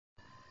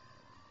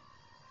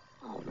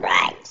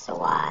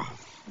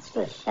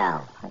let's do a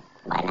show.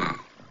 Why not?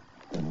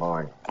 I'm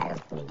bored. Got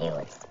nothing to do.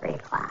 It's 3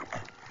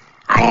 o'clock.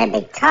 I had a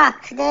big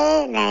talk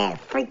today, and I had a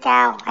freak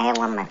out. I had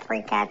one of my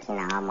freakouts. You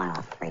know, I'm one of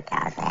those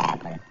freakouts that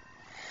happen.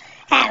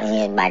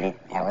 Happens about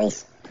at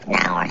least an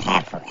hour and a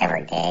half of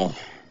every day.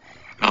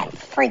 I have a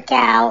freak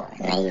out,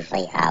 and I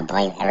usually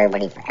blame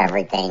everybody for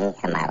everything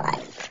in my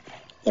life.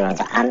 Even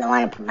though I'm the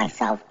one who put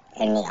myself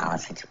in the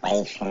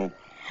situation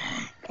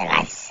that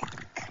I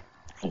suck.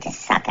 I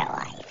just suck at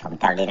life. I'm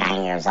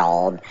 39 years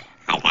old.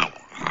 I got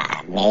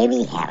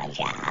maybe have a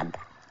job.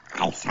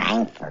 I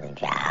signed for the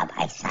job.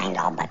 I signed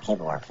all my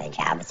paperwork for the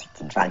job. It's like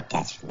the drug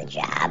test for the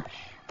job,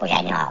 which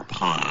I know I'll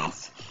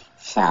pass.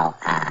 So,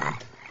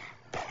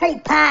 pretty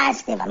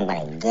positive I'm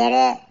going to get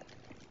it.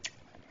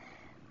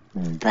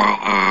 But,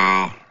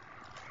 I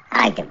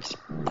like to just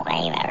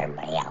blame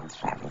everybody else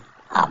for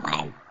all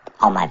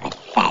my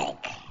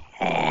pathetic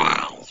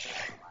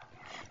life.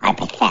 My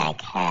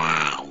pathetic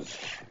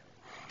life.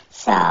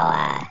 So,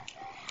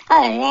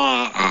 other than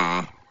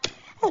that,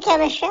 let's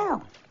have a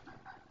show.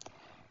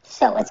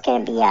 So it's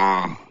going to be,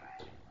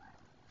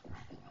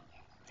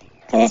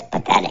 cause it's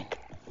pathetic.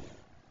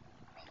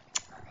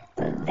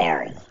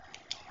 Very.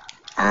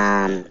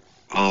 And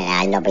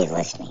nobody's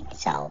listening,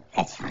 so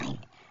that's fine.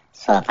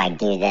 So if I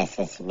do this,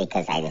 it's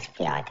because I just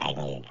feel like I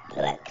needed to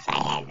do it, because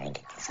I had to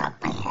get this off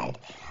my head.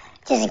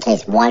 Just in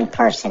case one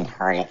person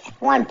heard it.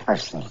 If one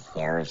person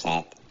hears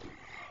it,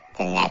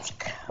 then that's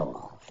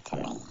cool to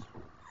me.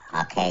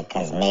 Okay?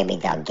 Because maybe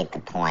they'll get the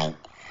point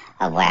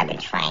of what I've been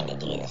trying to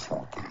do this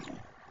whole time.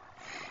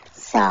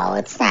 So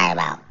it's not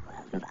about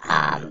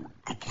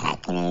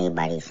attacking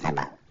anybody. It's not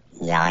about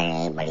yelling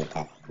at anybody,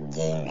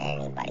 getting at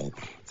anybody.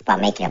 It's about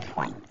making a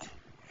point.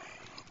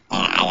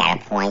 And I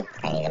got a point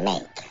I need to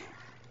make.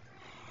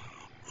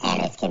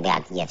 And it's going to be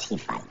about the UFC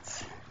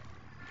fights.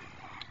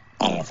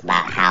 And it's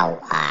about how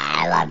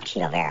I love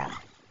Cheeto Vera.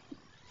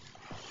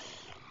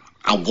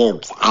 I do,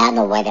 because I don't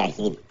know whether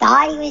he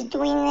thought he was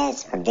doing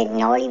this or didn't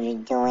know what he was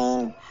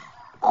doing,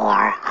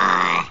 or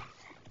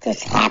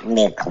just happened to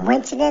be a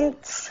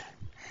coincidence.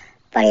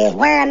 But he was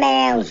wearing a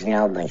Manu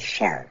Ginobili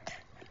shirt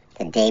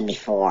the day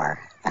before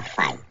the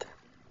fight.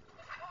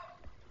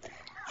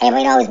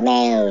 Everybody knows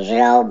Manu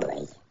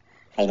Ginobili.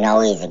 They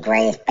know he's the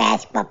greatest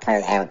basketball player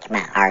that ever came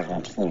out of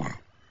Argentina.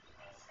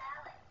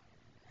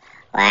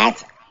 Well,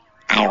 that's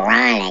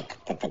ironic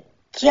that the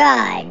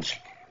judge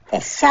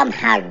that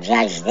somehow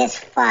judged this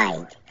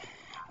fight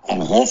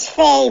in his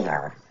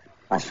favor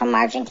was from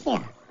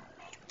Argentina.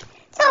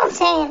 That's all I'm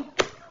saying.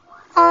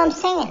 All I'm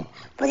saying.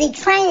 Was he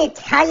trying to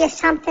tell you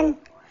something?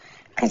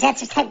 Because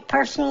that's the type of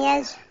person he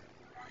is.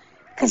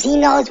 Because he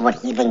knows what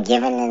he's been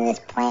given in this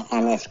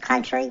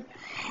country.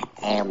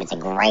 And it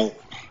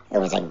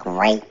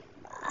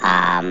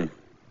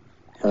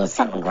was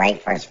something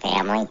great for his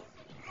family.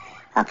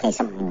 Okay,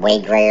 something way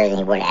greater than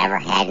he would have ever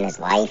had in his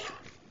life.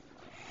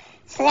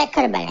 So that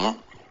could have been it.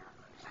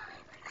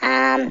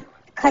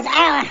 Because I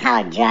don't know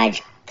how a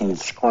judge can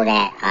score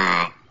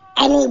that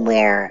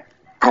anywhere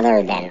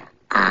other than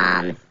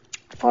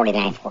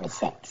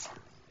 49-46.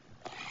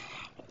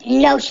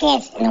 No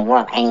chance in the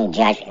world any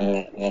judge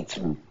that's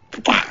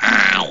got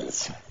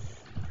eyes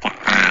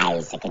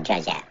that can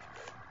judge that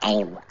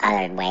any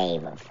other way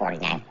but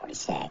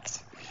 49-46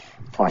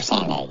 for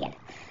Sandhagen.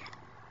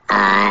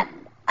 I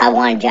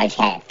one judge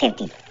had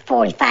 50-45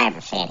 for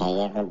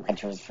Sandhagen,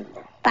 which was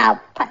about,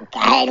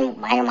 I didn't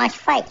watch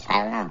fights, so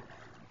I don't know.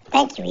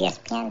 Thank you,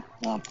 ESPN.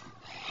 Yeah.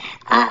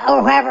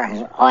 Or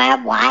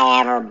why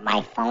ever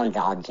my phone's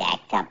all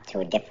jacked up to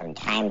a different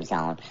time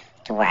zone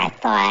to where I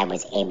thought I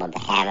was able to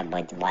have it,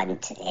 but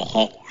once it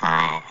hit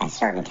a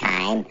certain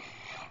time,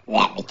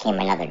 that became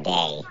another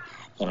day.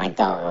 Even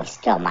though it was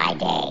still my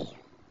day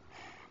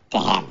to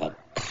have the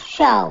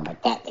show,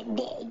 but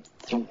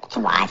to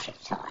watch it.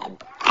 So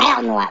I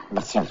don't know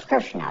what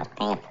subscription I was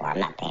paying for. I'm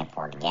not paying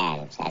for it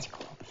again, so that's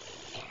cool.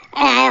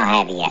 And I don't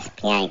have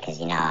ESPN because,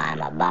 you know,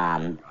 I'm a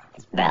bum.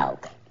 It's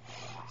broke.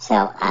 So,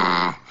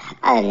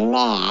 other than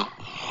that,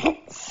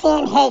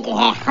 Sandhagen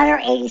had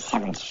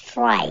 187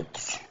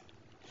 strikes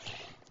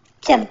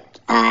to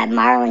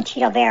Marlon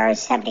Cheeto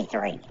Vera's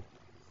 73.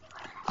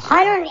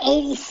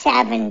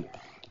 187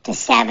 to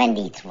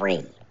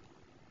 73.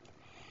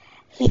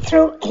 He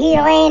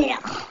landed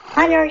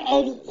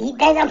 180,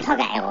 I'm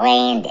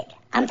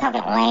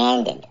talking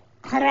landed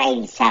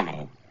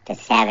 187 to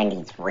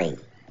 73.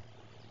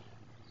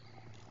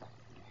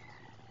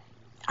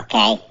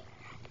 Okay?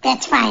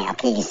 That's fine.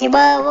 Okay, you say,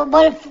 well,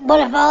 what if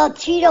all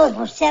Cheetos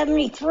were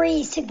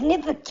 73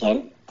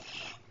 significant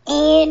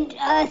and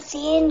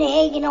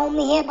Sandhagen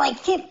only had like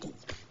 50?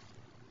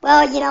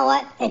 Well, you know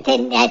what?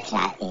 That's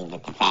not even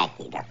the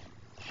fact either.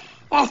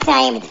 That's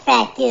not even the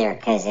fact either,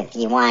 because if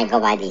you want to go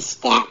by these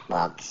stat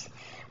books,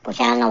 which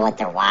I don't know what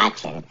they're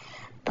watching,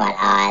 but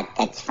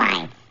that's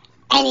fine.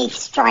 Any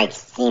strike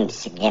seems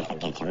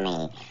significant to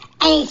me.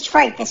 Any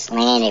strike that's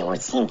landed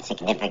would seem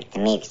significant to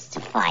me because it's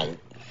a fight.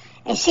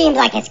 It seems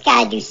like it's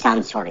got to do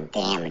some sort of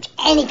damage.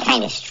 Any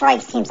kind of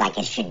strike seems like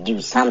it should do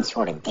some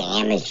sort of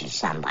damage to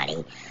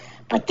somebody.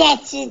 But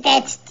that's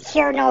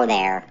here nor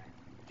there.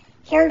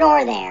 Here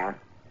nor there.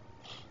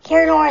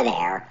 Here nor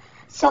there.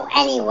 So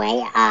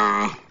anyway,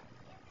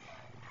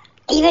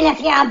 even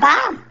if you're on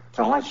bottom,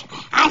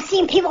 I've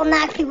seen people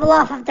knock people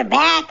off their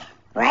back,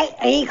 right?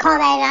 Or you call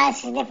that not a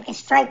significant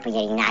strike because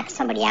he knocked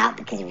somebody out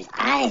because he was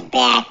on his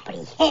back, but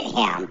he hit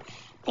him.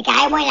 The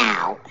guy went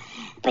out,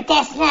 but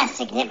that's not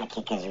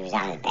significant because he was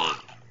on his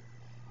back.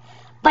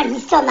 But he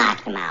still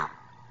knocked him out.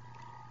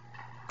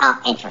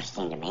 Oh,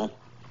 interesting to me.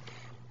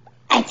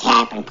 It's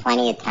happened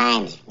plenty of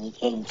times.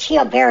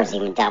 Vera's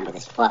even done with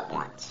his foot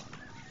once.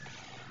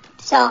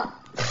 So,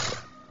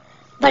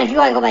 but if you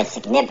want to go by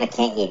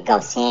significant, you'd go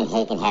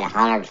Sandhagen had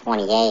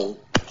 128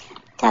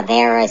 to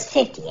Vera's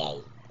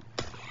 58.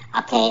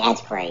 Okay,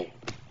 that's great.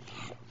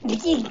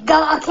 You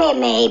go, okay,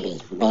 maybe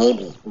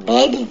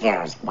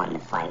Vera's won the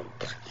fight.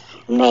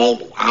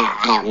 Maybe.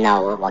 I don't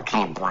know what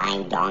kind of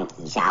blind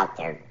donkey's out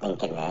there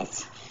thinking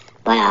this.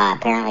 But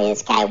apparently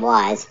this guy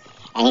was.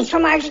 And he's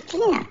from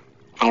Argentina,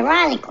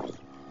 ironically.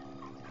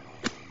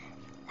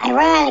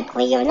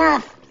 Ironically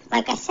enough,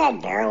 like I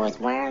said, Vera was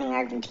wearing an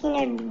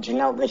Argentina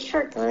Ginobili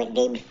shirt the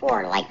day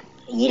before. Like,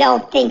 you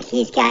don't think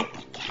he's got...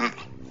 I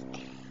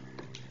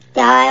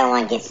don't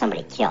want to get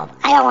somebody killed.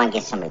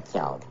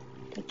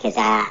 Because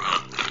I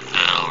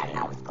don't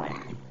know what's going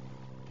on.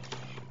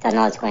 Don't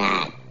know what's going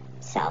on.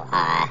 So, all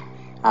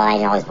I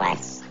know is what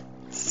I've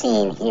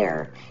seen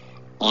here.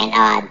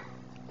 And,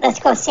 let's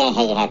go.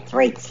 Sandhagen had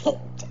 3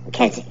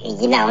 because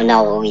you don't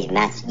know who he's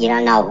you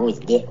don't know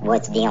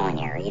what's dealing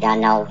here. You don't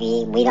know.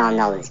 We don't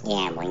know this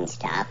gambling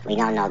stuff. We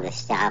don't know this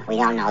stuff. We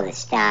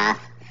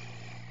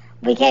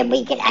could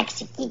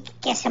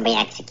get somebody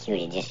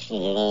executed. Just you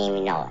didn't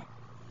even know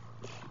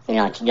it.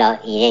 You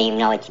didn't even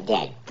know what you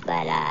did.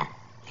 But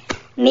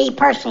me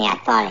personally, I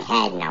thought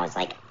ahead, and I was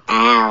like,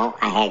 ow!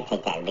 I had to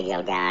take that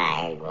video down.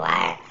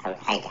 I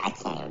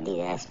can't even do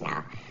this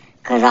now.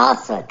 Because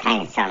also it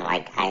kind of sounded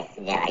like I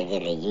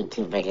did a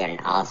YouTube video,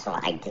 and also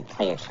I did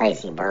play a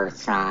Tracy Bird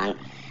song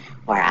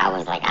where I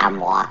was like,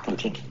 I'm walking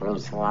to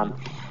Jerusalem,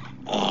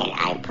 and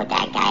I put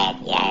that guy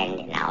at the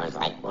end, and I was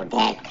like, well,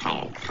 that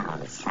kind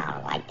of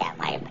sounded like that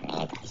might have been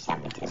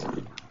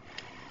anti-Semitism.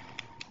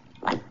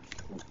 Like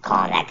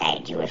calling that guy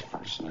a Jewish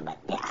person, but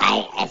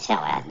that's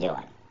not what I was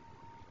doing.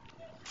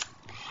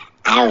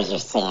 I was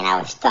just saying I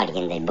was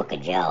studying the book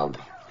of Job,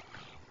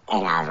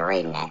 and I was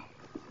reading it, and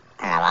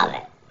I love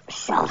it.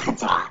 So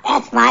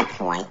that's my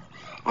point.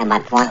 And my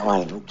point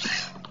was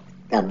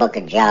the book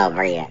of Job,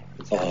 read it.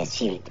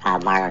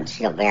 Marlon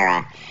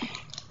Silvera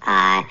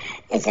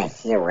is a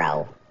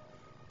hero.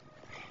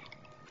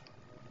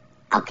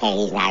 Okay,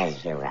 he's not a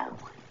hero.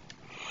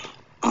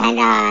 And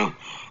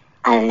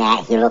other than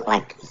that, he looked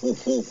like he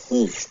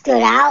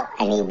stood out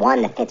and he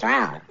won the 5th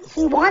round.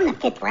 He won the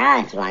 5th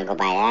round if you want to go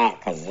by that,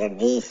 because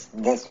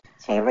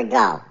so here we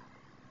go.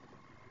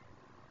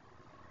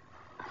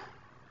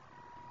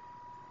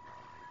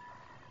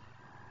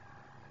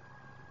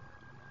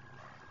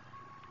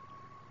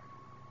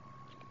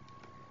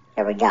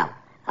 There we go.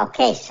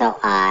 Okay, so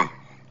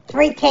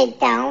 3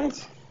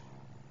 takedowns.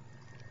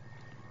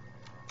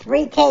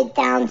 3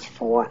 takedowns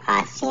for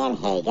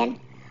Sandhagen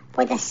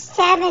with a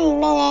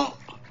 7-minute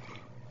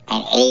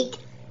and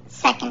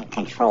 8-second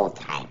control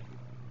time.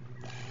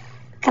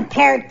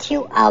 Compared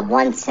to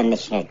 1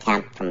 submission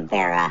attempt from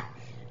Vera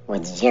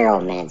with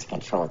 0 minutes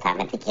control time.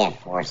 I think he had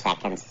 4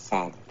 seconds.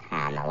 I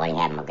don't know what he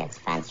had him against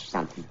the fence or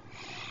something.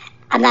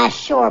 I'm not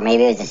sure.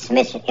 Maybe it was a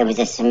submission. It was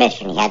a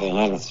submission. He had to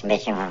hit a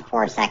submission for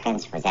 4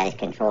 seconds. Was that his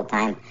control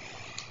time?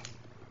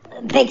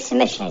 Big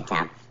submission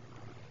attempt.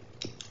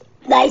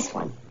 Nice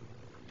one.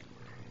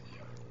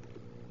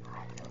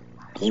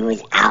 He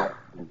was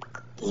outworked,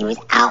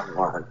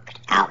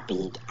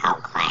 outbeat,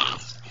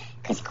 outclassed.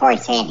 Because Corey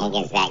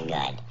Sandhagen's that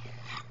good.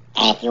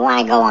 And if you want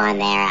to go on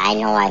there, I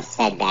know I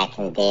said back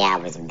in the day I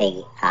was a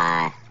big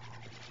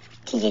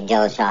TJ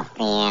Dillashaw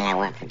fan. I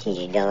went for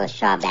TJ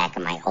Dillashaw back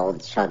in my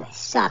old show that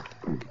sucked.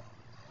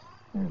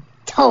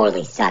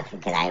 Totally sucked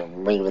because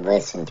we would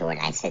listen to it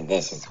and I said,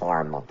 this is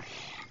horrible.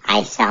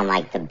 I sound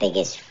like the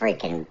biggest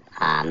freaking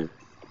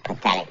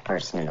pathetic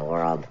person in the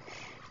world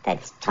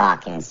that's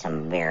talking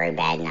some very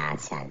bad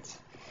nonsense.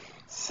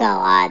 So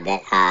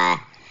if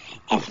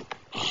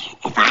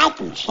I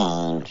can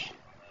change,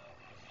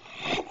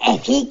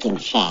 if he can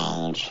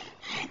change,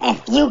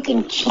 if you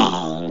can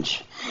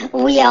change,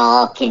 we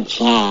all can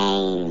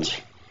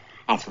change.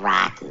 That's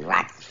Rocky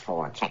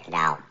 4. Check it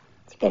out.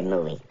 It's a good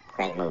movie.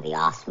 Great movie.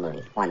 Awesome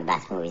movie. One of the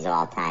best movies of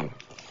all time.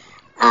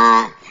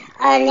 Other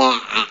than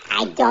that,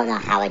 I don't know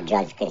how a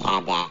judge could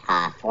have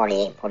that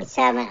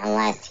 48-47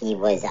 unless he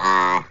was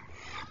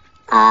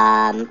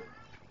an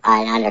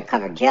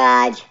undercover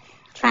judge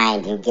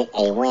trying to get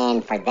a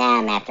win for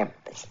them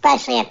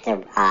especially after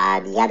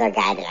the other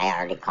guy that I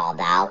already called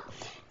out.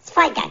 His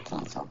fight got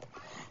canceled.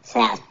 So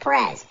that was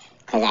Perez.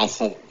 Because I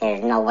said,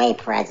 there's no way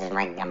Perez is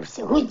ranked number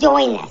 2. Who's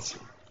doing this?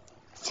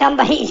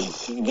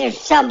 There's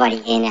somebody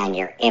in on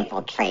your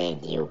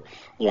infiltrated you.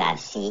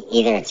 UFC.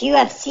 Either it's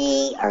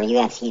UFC or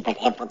UFC's been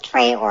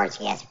infiltrated or it's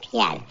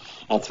ESPN.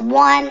 It's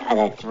one of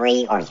the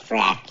three or it's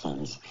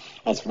DraftKings.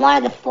 It's one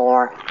of the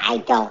four, I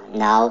don't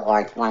know,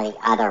 or it's one of the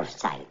other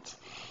sites.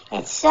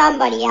 And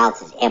somebody else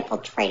has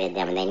infiltrated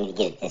them and they need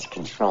to get this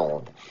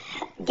controlled.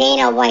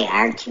 Dana White,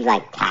 aren't you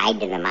like tied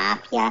to the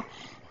mafia?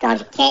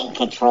 Can't you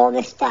control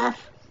this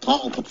stuff?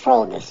 Can't you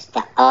control this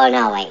stuff? Oh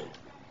no, wait.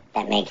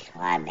 That makes a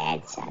lot of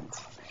bad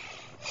sense.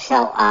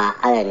 So,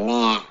 other than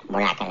that,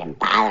 we're not going to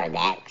bother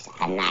that because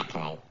I'm not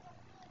going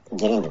to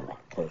get into it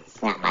because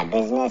it's not my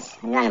business.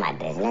 None of my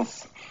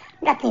business.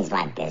 Nothing's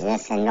my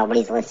business and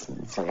nobody's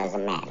listening, so it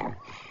doesn't matter.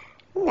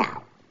 No.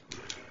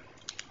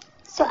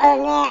 So, other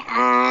than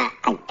that,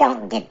 I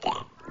don't get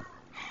that.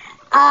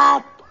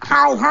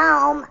 Holly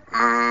Holm,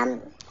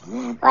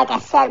 like I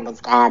said, was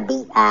going to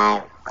beat,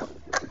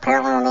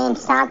 apparently her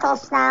name's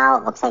Santos now.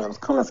 It looks like it was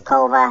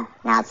Kumaskova.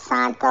 Now it's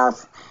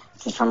Santos.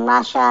 She's from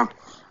Russia.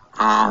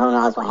 Who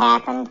knows what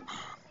happened?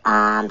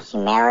 She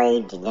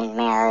married, she didn't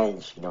marry,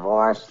 she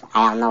divorced.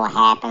 I don't know what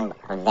happened.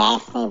 Her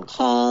last name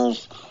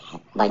changed,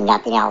 but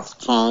nothing else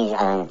changed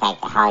other than the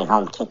fact that Holly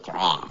Holm kicked her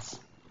ass.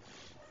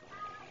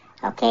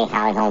 Okay,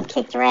 Holly Holm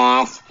kicked her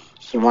ass.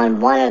 She won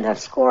one of their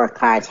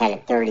scorecards, had a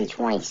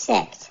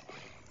 30-26,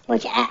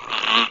 which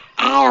I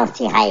don't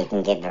see how you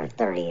can give her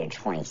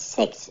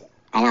 30-26.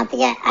 I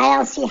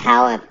don't see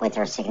how, if with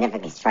her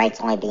significant strikes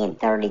only being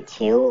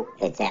 32,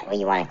 is that what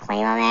you want to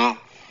claim on that?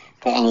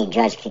 That any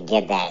judge could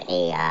give that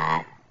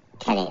a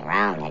 10-8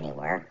 round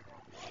anywhere.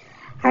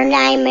 Her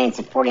 9 minutes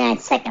and 49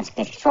 seconds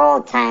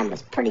control time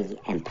was pretty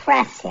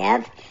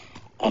impressive.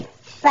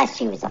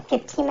 Especially it was a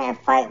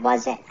 15-minute fight,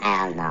 was it?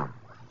 I don't know.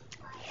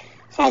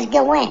 So that's a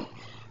good win.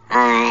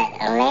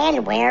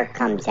 Landwehr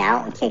comes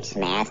out and kicks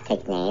some ass,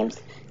 take names,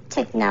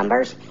 took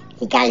numbers.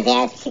 He got his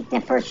ass kicked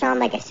in the first round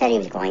like I said he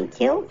was going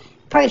to.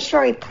 Pretty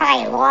sure he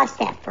probably lost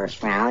that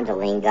first round to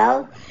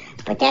Lingo,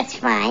 but that's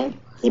fine.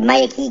 He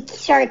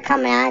started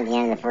coming on at the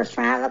end of the first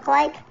round, it looked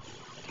like.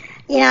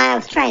 You know, I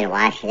was trying to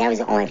watch it. That was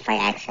the only fight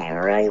actually I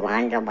really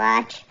wanted to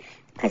watch.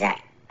 Because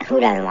who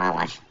doesn't want to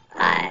watch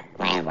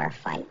Landwehr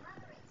fight?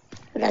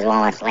 Who doesn't want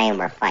to watch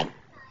Landwehr fight?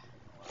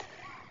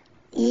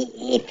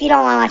 If you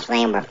don't want to watch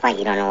Landwehr fight,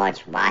 you don't know what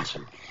you're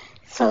watching.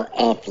 So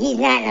if he's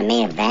not in a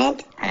main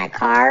event on a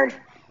card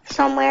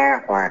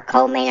somewhere, or a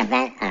co-main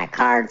event on a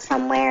card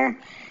somewhere,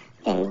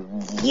 then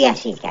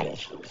UFC's got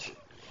issues.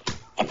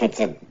 If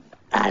it's a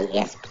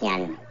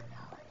ESPN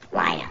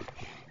lineup,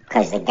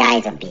 because the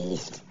guy's a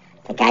beast,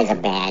 the guy's a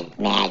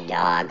mad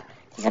dog,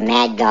 he's a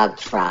mad dog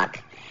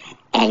truck,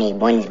 and he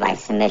wins by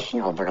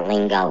submission over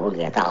Lingo, who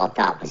you all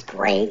thought was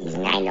great. He's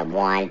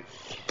 9-1.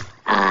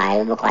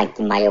 It looked like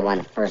he might have won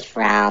the first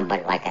round,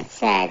 but like I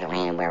said,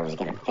 Landwehr was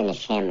going to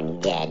finish him, and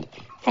he did.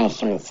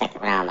 Finished him in the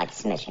second round like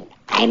submission.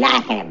 I'm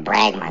not going to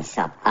brag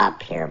myself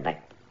up here, but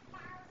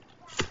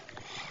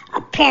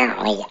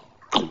apparently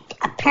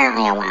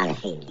I went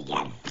undefeated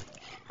again.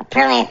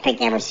 Apparently I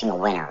picked every single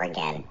winner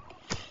again.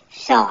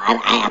 So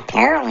I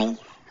apparently,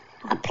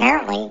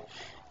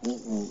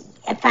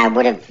 if I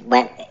would have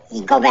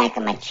you go back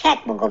in my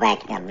check, we'll go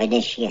back to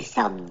Vinicius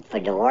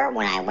Salvador.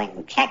 When I went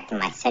and checked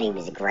him, I said he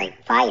was a great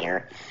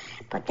fighter,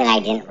 but then I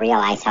didn't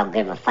realize how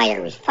good of a fighter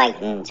he was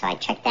fighting, so I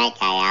checked that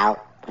guy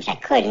out, which I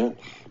couldn't.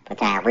 But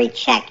then I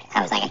rechecked.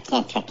 I was like, I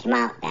can't check him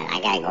out then. I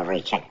gotta go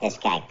recheck this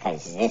guy,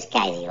 because this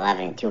guy's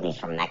 11-2 and he's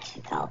from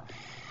Mexico.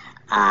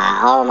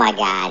 Oh my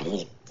God,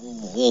 he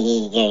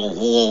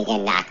ain't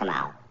gonna knock him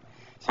out.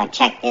 So I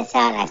checked this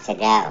out and I said,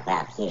 oh,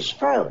 well, you're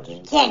screwed.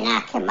 You can't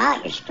knock him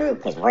out, you're screwed,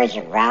 because where's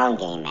your ground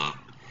game at?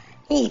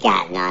 He's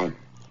got none.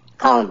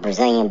 Call him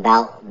Brazilian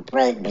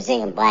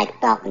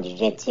black belt in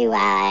jiu-jitsu.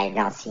 I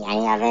don't see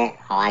any of it.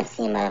 All I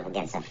see him up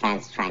against the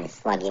fence trying to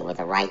slug it with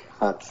the right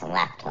hooks and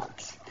left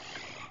hooks.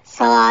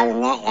 So other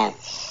than that,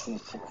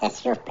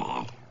 that's your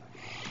bad.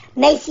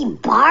 Macy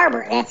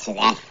Barber, that's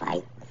that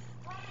fight.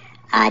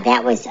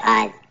 That was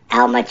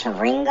Alma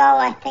Taringo,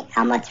 I think.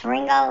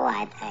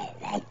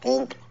 I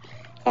think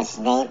that's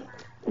his name.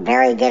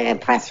 Very good and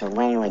impressive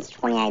win. It was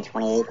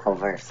 29-28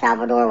 over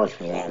Salvador, which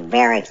was a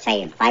very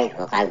exciting fight. It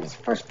looked like it was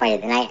the first fight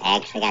of the night. I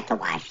actually got to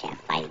watch that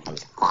fight. It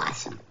was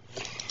awesome.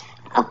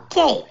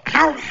 Okay,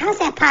 how's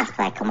that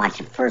possible? I can watch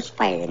the first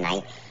fight of the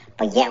night,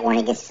 but yet when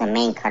it gets to the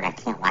main card, I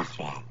can't watch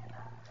that.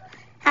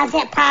 How's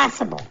that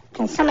possible?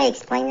 Can somebody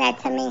explain that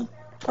to me,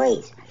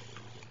 please?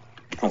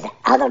 Because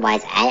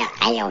otherwise,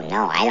 I don't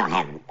know. I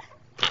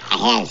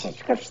had a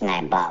subscription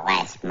that I bought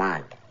last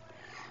month.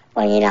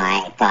 Well, you know,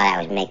 I thought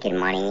I was making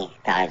money.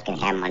 Thought I was going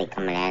to have money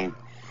coming in.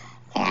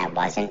 And I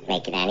wasn't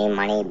making any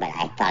money, but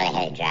I thought I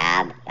had a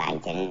job. But I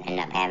didn't end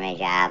up having a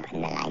job,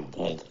 and then I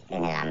did,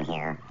 and then I'm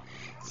here.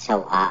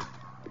 So,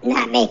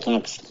 not making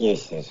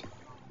excuses.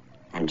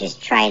 I'm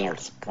just trying to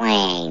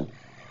explain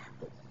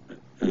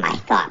my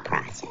thought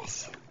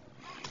process.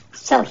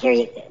 So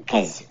here,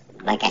 because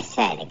like I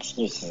said,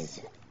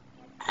 excuses,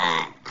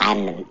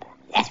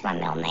 that's my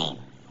middle name.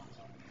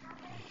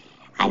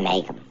 I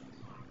make them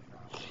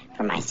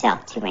for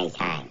myself too many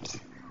times.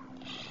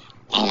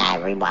 And I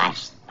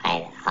rewatched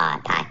my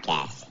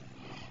podcast,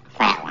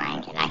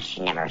 Flatlined, and I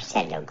should never have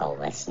said to go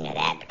listen to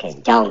that, because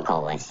don't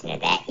go listen to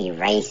that.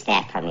 Erase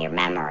that from your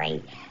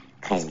memory,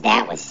 because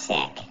that was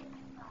sick.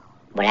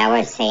 What I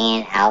was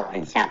saying out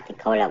in South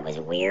Dakota was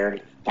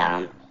weird,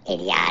 dumb,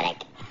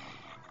 idiotic.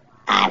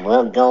 I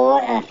will go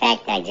with the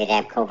fact that I did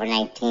have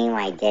COVID-19 when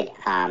I did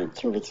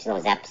 2 weeks of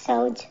those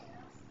episodes.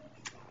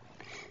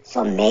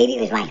 So maybe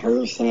it was my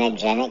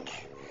hallucinogenic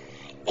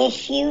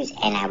issues,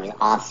 and I was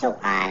also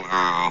on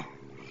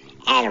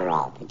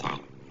Adderall at the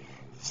time.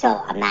 So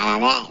I'm not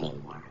on that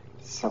anymore.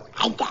 So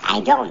I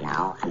don't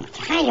know. I'm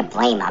trying to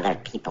blame other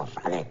people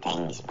for other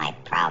things, my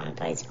problem,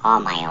 but it's all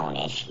my own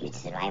issues.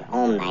 It's my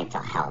own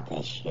mental health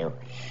issue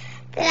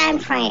that I'm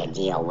trying to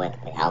deal with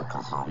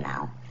alcohol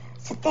now.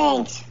 So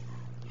thanks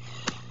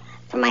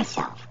for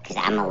myself, because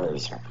I'm a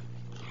loser.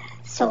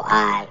 So,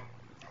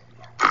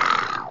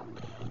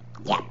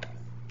 yep,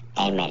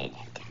 I admitted it.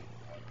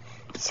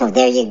 So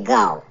there you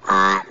go.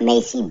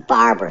 Macy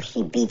Barber,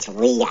 she beats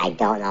Lee. I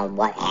don't know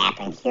what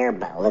happened here,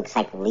 but it looks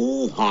like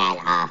Lee had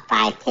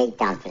 5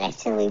 takedowns, but I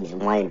still Lee was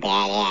one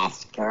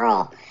badass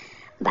girl.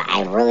 But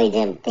I really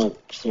didn't think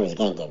she was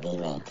going to get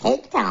many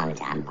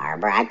takedowns on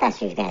Barber. I thought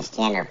she was going to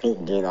stand her feet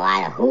and do a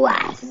lot of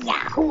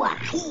hoo-ah-hee-ahs.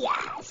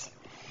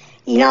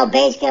 You know,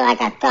 basically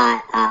like I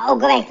thought,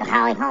 go back to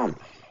Holly Holm.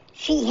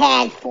 She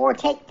had 4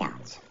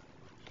 takedowns.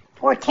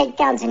 4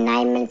 takedowns in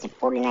 9 minutes and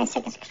 49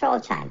 seconds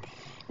control time.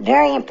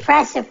 Very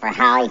impressive for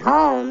Holly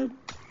Holm.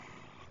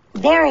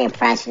 Very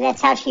impressive.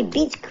 That's how she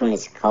beats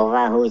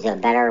Kuniskova, who's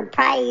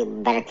probably a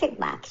better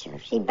kickboxer.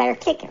 She's better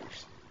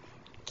kickers.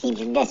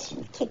 Keeps her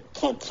distance.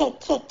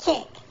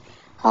 Kick.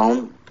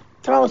 Holm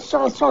throws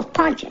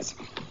punches.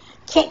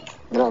 Kick,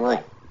 little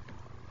lip.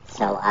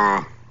 So,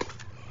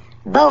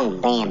 boom,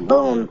 bam,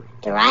 boom.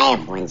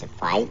 Duraev wins a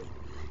fight.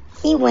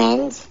 He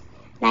wins.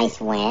 Nice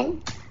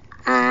win.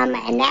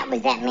 And that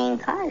was that main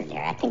card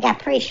there. I'm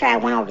pretty sure I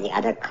went over the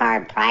other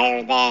card prior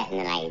to that, and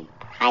then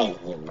I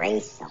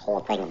erased the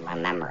whole thing from my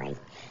memory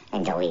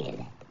and deleted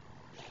it.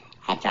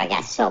 After I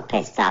got so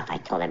pissed off, I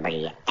told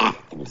everybody to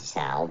F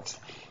themselves,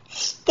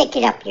 stick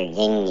it up your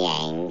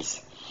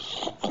yin-yangs,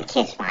 and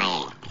kiss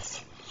my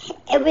ass.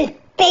 It was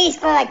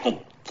basically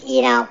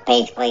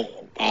basically,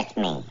 that's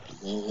me.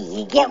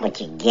 You get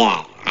what you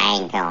get. I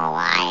ain't gonna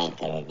lie, I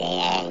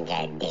ain't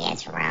gonna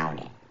dance around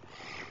it.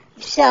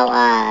 So,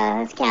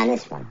 let's get on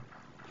this one.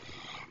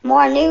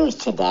 More news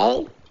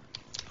today.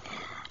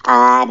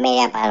 I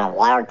made up on a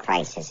water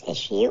crisis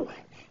issue,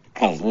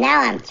 because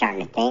now I'm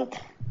starting to think,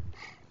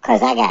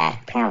 because I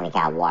apparently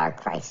got a water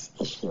crisis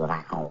issue in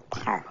my own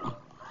apartment,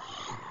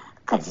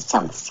 because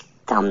some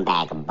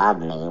scumbag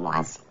above me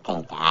wants to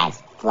think that I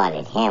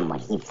flooded him when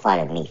he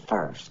flooded me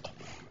first.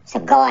 So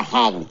go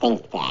ahead and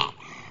think that,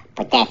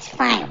 but that's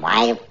fine.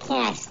 Why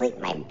can't I sleep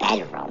in my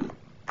bedroom?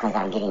 Because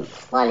I'm getting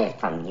flooded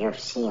from your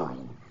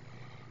ceiling.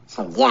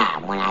 So yeah,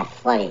 when I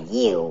flooded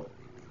you,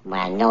 when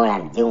I know what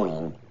I'm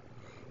doing,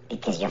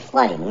 because you're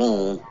flooding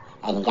me,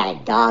 and you got a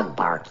dog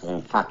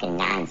barking fucking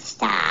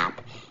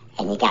non-stop,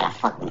 and you got a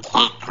fucking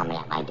cat coming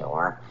at my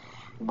door,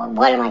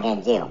 what am I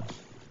going to do?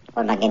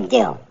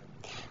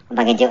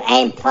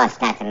 And plus,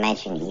 not to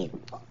mention, he's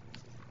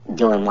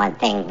doing one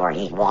thing where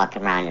he's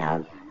walking around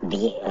in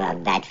a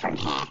veteran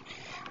hat,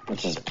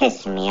 which is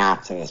pissing me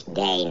off to this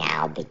day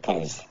now,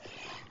 because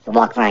you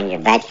walk around in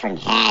your veteran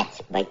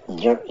hats, but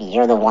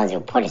you're the ones who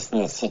put us in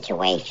this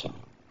situation.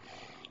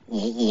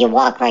 You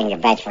walk around in your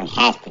veteran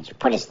hats, but you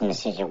put us in this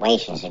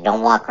situation. So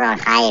don't walk around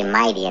high and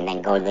mighty and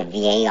then go to the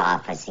VA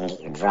office and get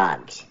your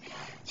drugs.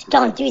 So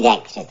don't do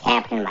that, because it's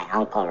happening to my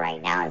uncle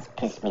right now, and it's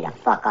pissed me the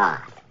fuck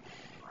off.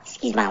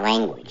 Excuse my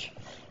language.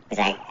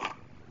 Because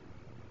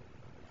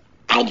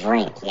I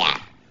drink, yeah.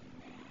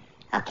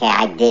 Okay,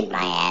 I did my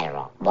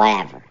Adderall,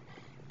 whatever.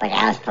 But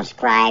I was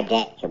prescribed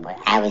it.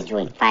 I was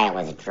doing fine. I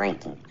wasn't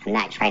drinking. I'm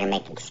not trying to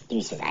make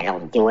excuses. I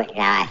don't do it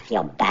now. I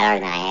feel better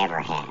than I ever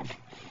have.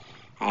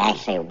 I'm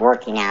actually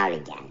working out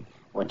again,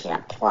 which is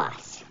a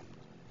plus.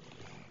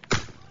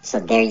 So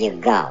there you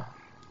go.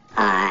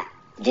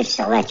 Just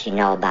to let you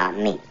know about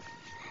me.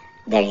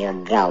 There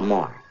you go,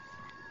 more.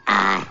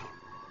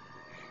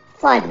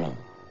 Flood me.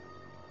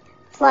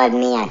 Flood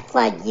me, I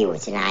flood you.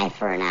 It's an eye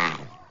for an eye.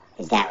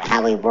 Is that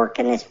how we work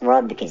in this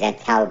world? Because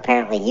that's how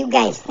apparently you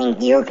guys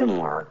think you can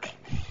work.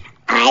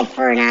 Eye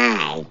for an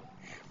eye.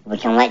 We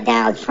can let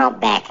Donald Trump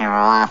back in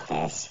our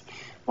office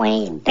when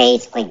he's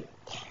basically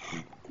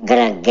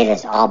gonna get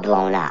us all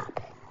blown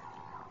up.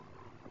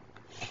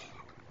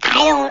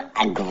 I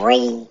don't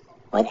agree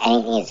with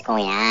anything that's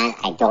going on.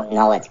 I don't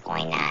know what's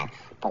going on.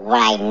 But what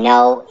I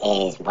know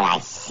is what I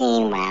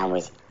seen when I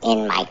was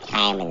in my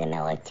time in the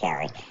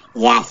military.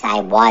 Yes,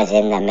 I was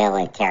in the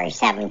military,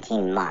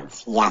 17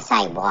 months. Yes,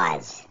 I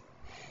was.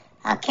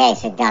 Okay,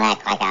 so don't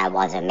act like I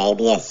wasn't.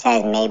 Maybe it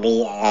says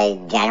maybe a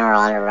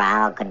general under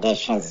normal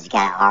conditions has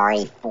got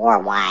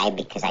RE4. Why?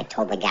 Because I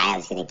told the guy I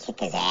was going to kick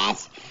his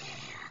ass.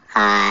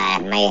 I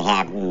may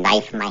have a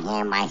knife in my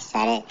hand when I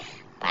said it.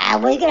 But I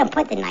was going to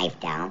put the knife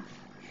down.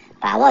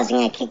 But I wasn't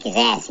going to kick his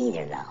ass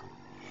either, though.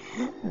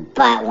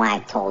 But when I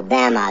told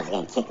them I was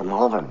going to kick him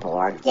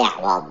overboard, yeah,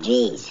 well,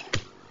 geez.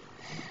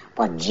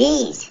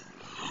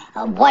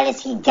 What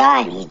has he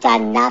done? He's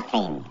done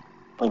nothing.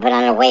 We've been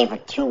on the way for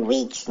 2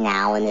 weeks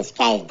now, and this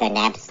guy's done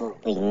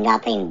absolutely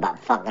nothing but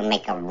fucking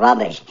make a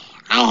rubbish.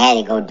 I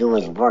had to go do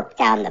his work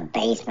down in the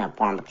basement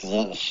for him because he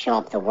didn't show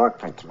up to work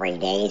for 3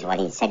 days when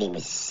he said he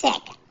was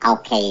sick.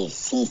 Okay, is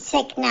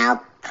seasick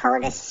now,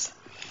 Curtis?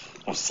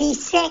 You're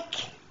seasick?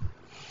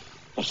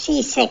 You're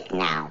seasick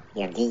now.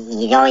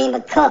 You don't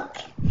even cook.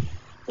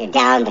 You're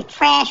down the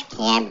trash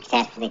can because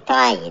that's what they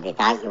thought of you. They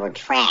thought you were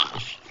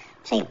trash.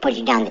 So they put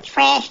you down the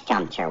trash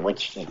dumpster,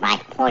 which is my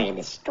point of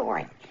the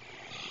story.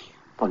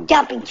 We're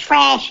dumping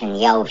trash in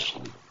the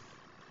ocean.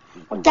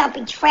 We're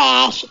dumping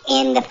trash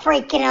in the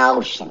freaking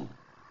ocean.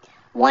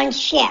 One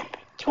ship,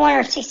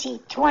 72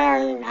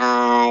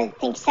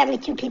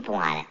 people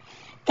on it.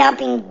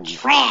 Dumping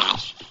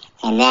trash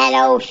in that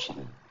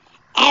ocean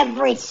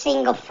every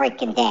single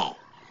freaking day.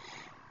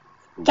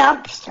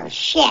 Dumpster,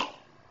 shit,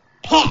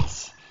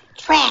 piss,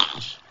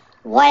 trash,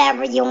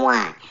 whatever you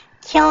want.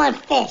 Killing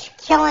fish,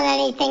 killing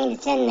anything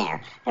that's in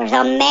there. There's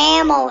a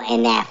mammal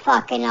in that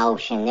fucking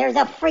ocean. There's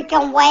a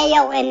freaking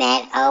whale in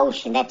that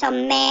ocean. That's a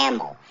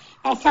mammal.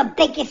 That's the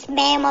biggest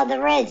mammal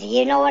there is.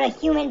 You know what a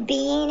human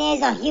being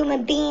is? A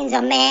human being's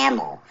a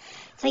mammal.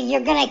 So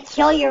you're going to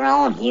kill your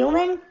own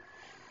human?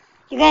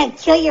 You're going to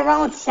kill your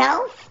own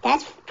self?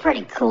 That's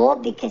pretty cool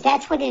because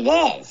that's what it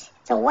is.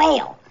 It's a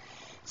whale.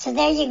 So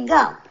there you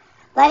go.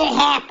 Let it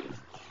happen.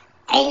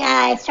 And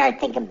I started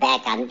thinking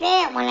back on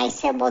that when I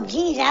said, well,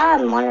 geez, I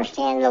don't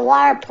understand the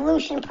water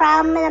pollution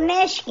problem in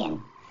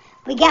Michigan.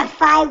 We got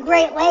 5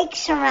 Great Lakes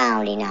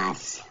surrounding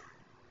us.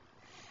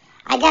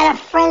 I got a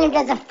friend who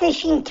does a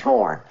fishing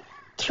tour.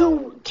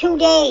 Two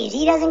days.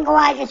 He doesn't go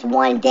out just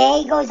one day.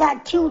 He goes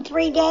out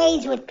 2-3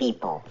 days with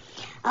people.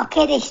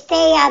 Okay, they stay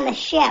on the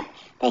ship.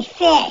 They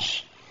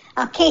fish.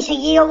 Okay, so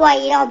you know what?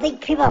 You don't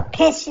think people are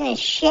pissing and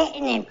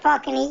shitting and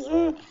fucking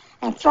eating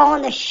and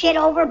throwing the shit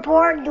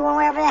overboard, doing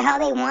whatever the hell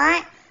they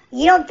want?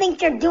 You don't think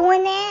they're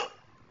doing that?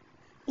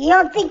 You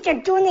don't think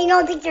they're doing that? You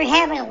don't think they're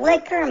having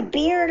liquor and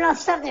beer and all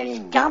stuff? They're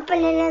just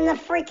dumping it in the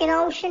freaking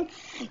ocean?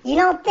 You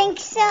don't think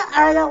so?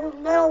 Or the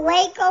little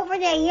lake over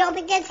there, you don't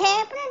think that's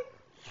happening?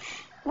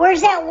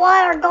 Where's that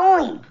water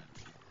going?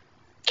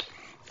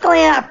 It's going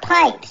in our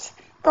pipes,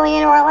 going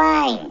into our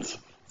lines.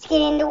 It's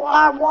getting into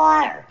our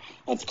water.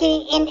 It's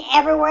getting into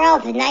everywhere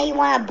else. And now you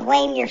want to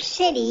blame your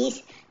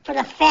cities for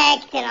the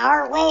fact that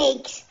our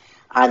lakes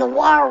are the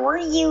water we're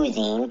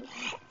using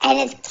and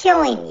it's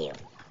killing you.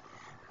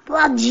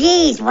 Well,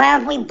 geez, why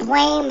don't we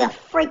blame the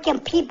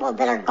freaking people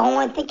that are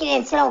going,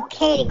 thinking it's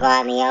okay to go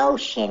out in the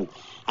ocean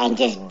and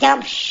just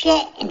dump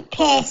shit and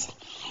piss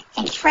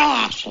and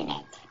trash in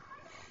it?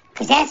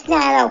 Because that's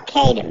not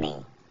okay to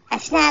me.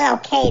 That's not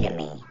okay to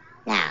me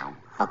now.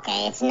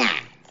 Okay, it's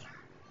not.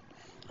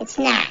 It's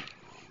not.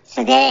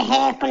 So then it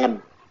happened to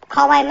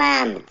call my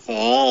mom and say,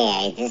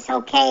 hey, is this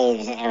okay?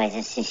 It was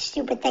just a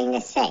stupid thing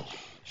to say.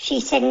 She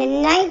said, in the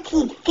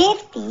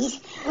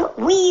 1950s,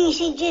 we used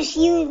to just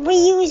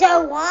use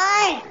our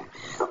water.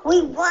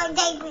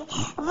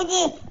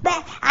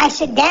 I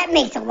said, that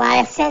makes a lot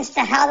of sense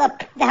to how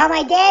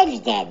my dad's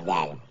dead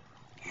then.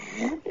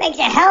 Makes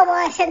a hell of a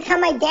lot of sense how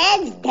my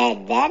dad's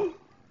dead then.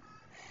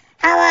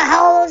 How about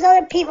all those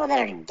other people that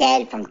are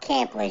dead from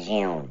Camp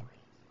Lejeune?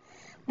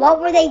 What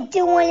were they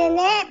doing in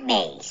that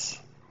base?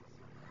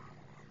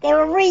 They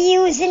were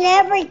reusing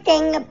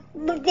everything.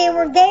 They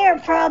were there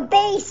for a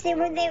base. They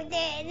living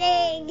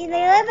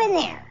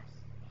there.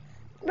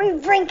 We're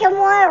drinking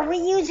water,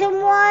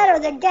 reusing water.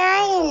 They're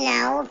dying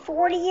now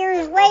 40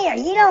 years later.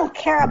 You don't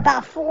care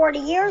about 40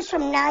 years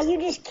from now. You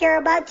just care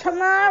about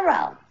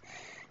tomorrow.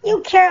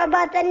 You care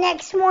about the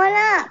next one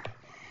up.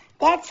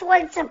 That's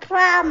what's the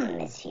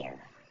problem is here.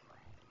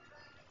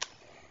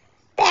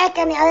 Back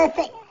on the other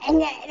thing,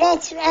 and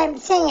that's what I'm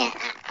saying.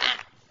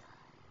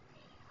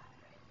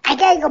 I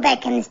gotta go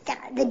back on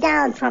the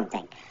Donald Trump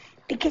thing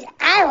because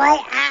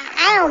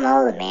I don't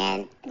know the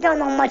man. I don't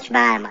know much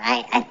about him.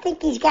 I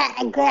think he's got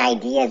good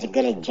ideas,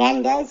 good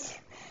agendas,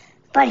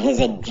 but his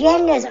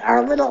agendas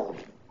are little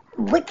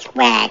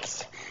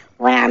wickwacks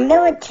when our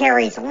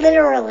military's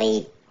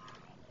literally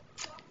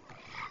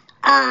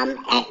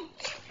at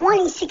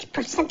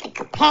 26% the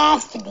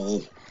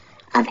capacity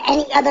of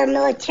any other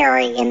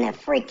military in the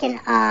freaking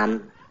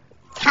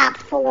top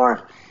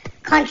 4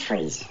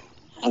 countries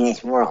in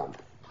this world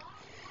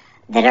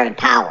that are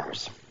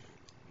powers.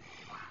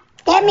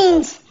 That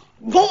means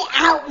they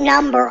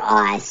outnumber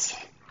us.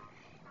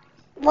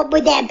 What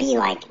would that be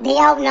like? They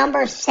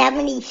outnumber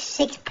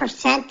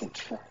 76%.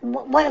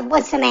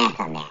 What's the math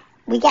on that?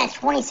 We got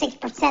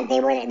 26%.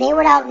 They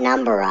would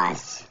outnumber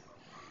us.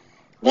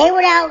 They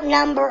would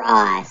outnumber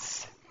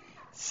us.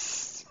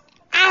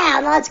 I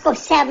don't know. Let's go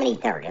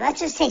 70-30.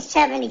 Let's just say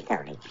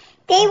 70-30.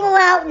 They will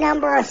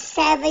outnumber us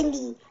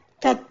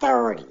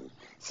 70-30.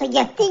 So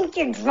you think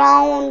your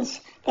drones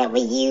that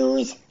we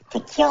use to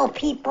kill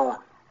people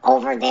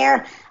over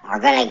there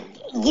are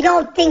you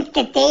don't think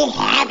that they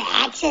have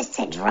access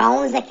to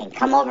drones that can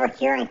come over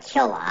here and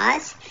kill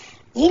us?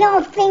 You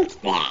don't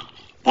think that.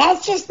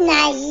 That's just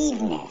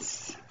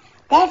naiveness.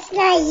 That's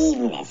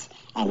naiveness.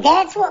 And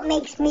that's what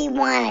makes me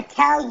want to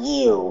tell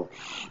you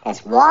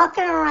that's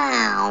walking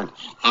around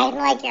acting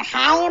like you're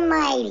high and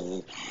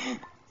mighty.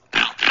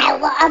 I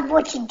love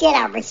what you did.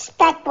 I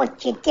respect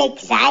what you did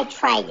because I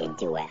tried to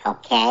do it,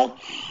 okay?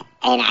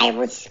 And I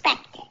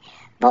respect it.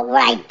 But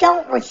what I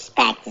don't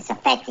respect is the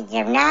fact that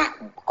you're not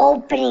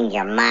opening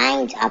your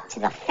minds up to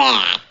the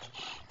fact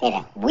that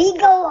if we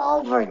go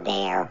over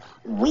there,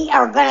 we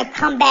are going to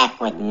come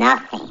back with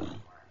nothing.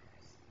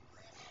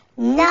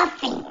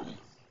 Nothing.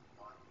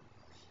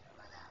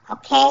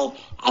 Okay?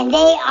 And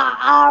they are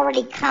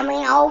already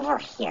coming over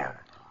here.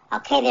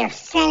 Okay? They're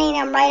sending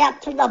them right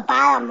up to the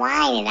bottom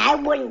line, and I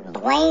wouldn't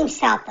blame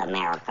South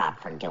America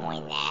for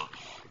doing that.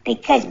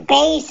 Because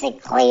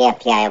basically,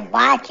 if you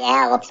watch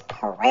Alex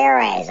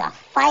Pereira as a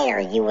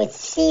fighter, you would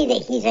see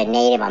that he's a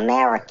Native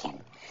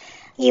American.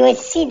 You would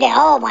see that,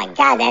 oh my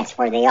God, that's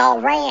where they all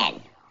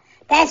ran.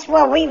 That's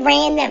where we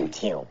ran them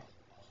to.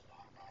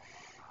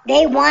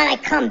 They want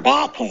to come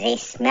back because they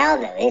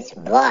smelled it. It's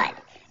blood.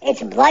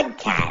 It's blood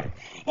time.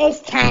 It's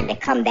time to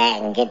come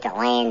back and get the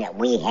land that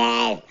we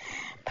had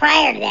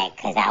prior to that,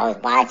 because I was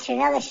watching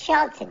another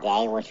show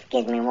today, which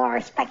gives me more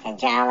respect than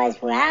John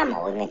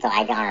Leguizamo, even though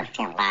I don't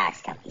understand a lot of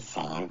stuff he's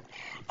saying.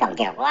 Don't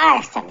get a lot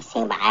of stuff he's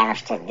saying, but I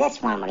understood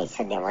this one when he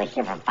said they were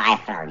here for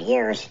 500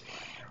 years,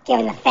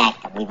 given the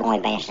fact that we've only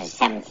been here since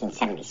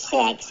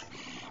 1776.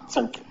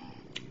 So,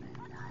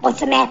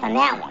 what's the math on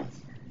that one?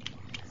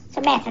 What's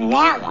the math on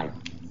that one?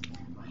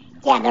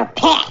 Yeah, they're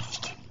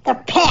pissed.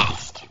 They're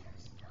pissed.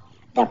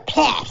 They're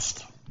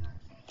pissed.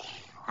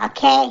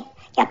 Okay?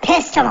 You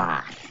pissed them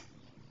off.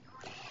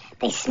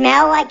 They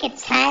smell like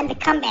it's time to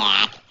come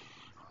back,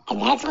 and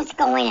that's what's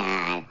going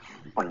on.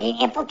 We're getting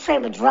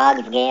infiltrated with drugs,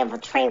 we're getting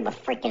infiltrated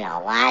with freaking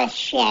a lot of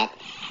shit,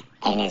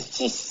 and it's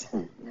just,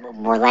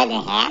 we're letting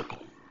it happen.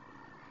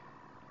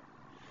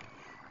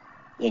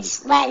 You're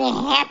just letting it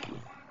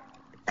happen.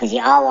 Because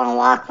you all want to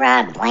walk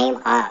around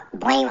and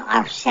blame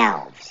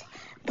ourselves.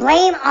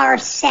 Blame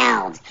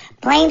ourselves.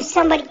 Blame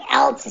somebody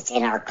else that's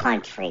in our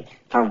country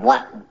for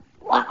what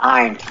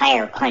our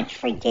entire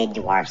country did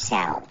to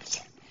ourselves.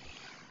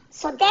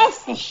 So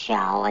that's the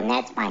show, and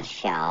that's my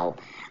show.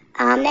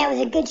 That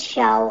was a good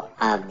show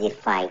of the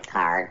fight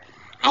card.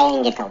 I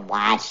didn't get to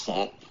watch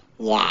it,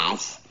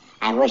 yes.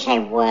 I wish I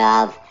would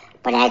have,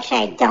 but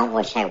actually I don't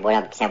wish I would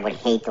have, because I would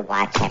hate to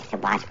have to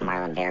watch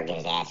Marlon Vera get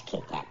his ass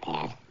kicked that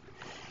bad.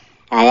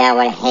 I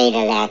would hate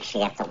to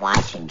actually have to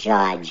watch a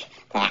judge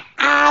that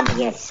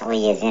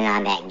obviously is in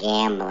on that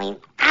gambling,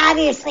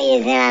 obviously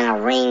is in on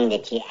a ring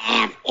that you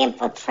have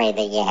infiltrated,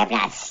 that you have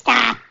not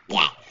stopped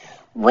yet.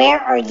 Where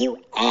are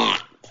you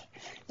at?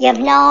 You've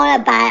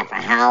known about it for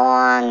how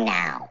long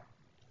now?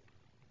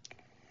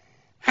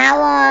 How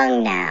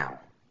long now?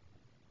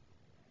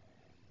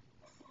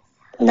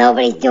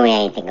 Nobody's doing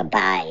anything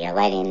about it. You're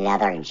letting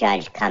another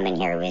judge come in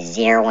here who was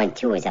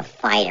 0-2 as a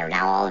fighter.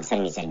 Now all of a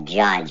sudden he's a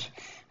judge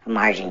from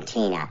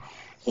Argentina.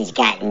 He's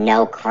got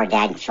no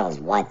credentials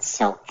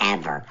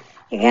whatsoever.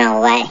 You're going to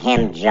let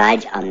him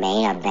judge a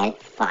main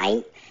event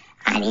fight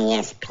on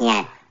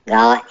ESPN?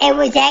 It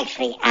was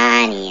actually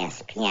on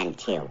ESPN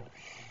too.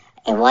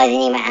 It wasn't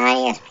even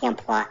on ESPN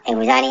Plus. It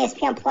was on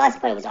ESPN Plus,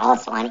 but it was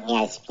also on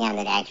ESPN,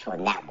 that actual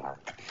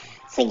network.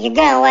 So you're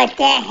going to let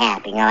that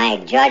happen. You're going to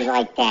let a judge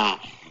like that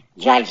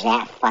judge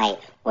that fight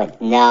with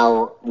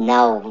no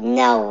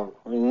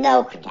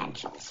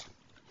credentials.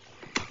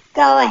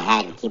 Go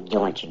ahead and keep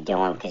doing what you're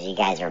doing, because you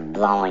guys are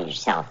blowing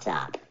yourselves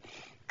up.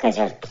 Because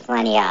there's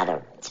plenty of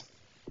other ones.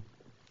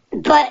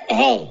 But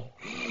hey,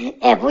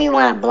 if we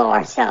want to blow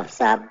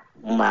ourselves up,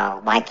 well,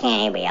 why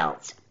can't anybody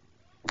else?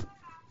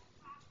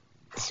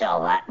 So,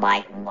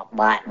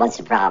 what's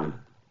the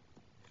problem?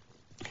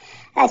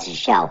 That's the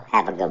show.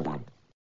 Have a good one.